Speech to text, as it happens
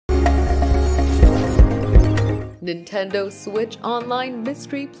Nintendo Switch Online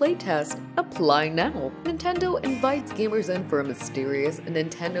Mystery Playtest. Apply now. Nintendo invites gamers in for a mysterious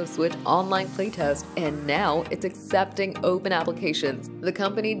Nintendo Switch Online playtest, and now it's accepting open applications. The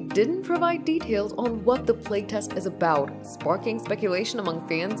company didn't provide details on what the playtest is about, sparking speculation among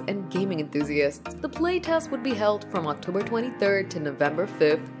fans and gaming enthusiasts. The playtest would be held from October 23rd to November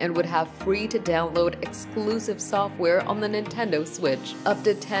 5th and would have free-to-download exclusive software on the Nintendo Switch. Up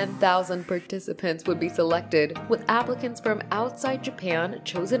to 10,000 participants would be selected, with applicants from outside Japan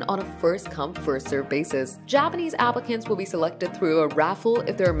chosen on a first-come, first-served basis. Japanese applicants will be selected through a raffle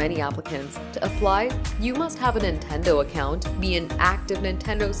if there are many applicants. To apply, you must have a Nintendo account, be an active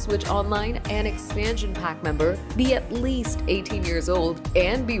Nintendo Switch Online and Expansion Pack member, be at least 18 years old,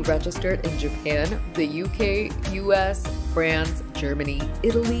 and be registered in Japan, the UK, US, France, Germany,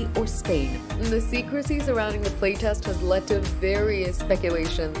 Italy, or Spain. The secrecy surrounding the playtest has led to various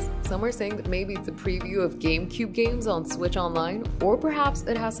speculations. Some are saying that maybe it's a preview of GameCube games on Switch Online, or perhaps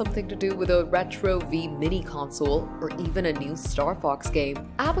it has something to do with a Retro V mini console, or even a new Star Fox game.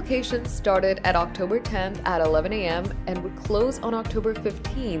 Applications started at October 10th at 11 a.m. and would close on October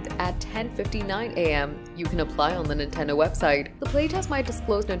 15th at 10:59 a.m. You can apply on the Nintendo website. The playtest might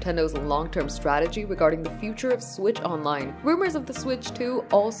disclose Nintendo's long-term strategy regarding the future of Switch Online. Rumors of the Switch 2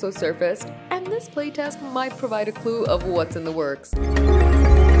 also surfaced, and this playtest might provide a clue of what's in the works.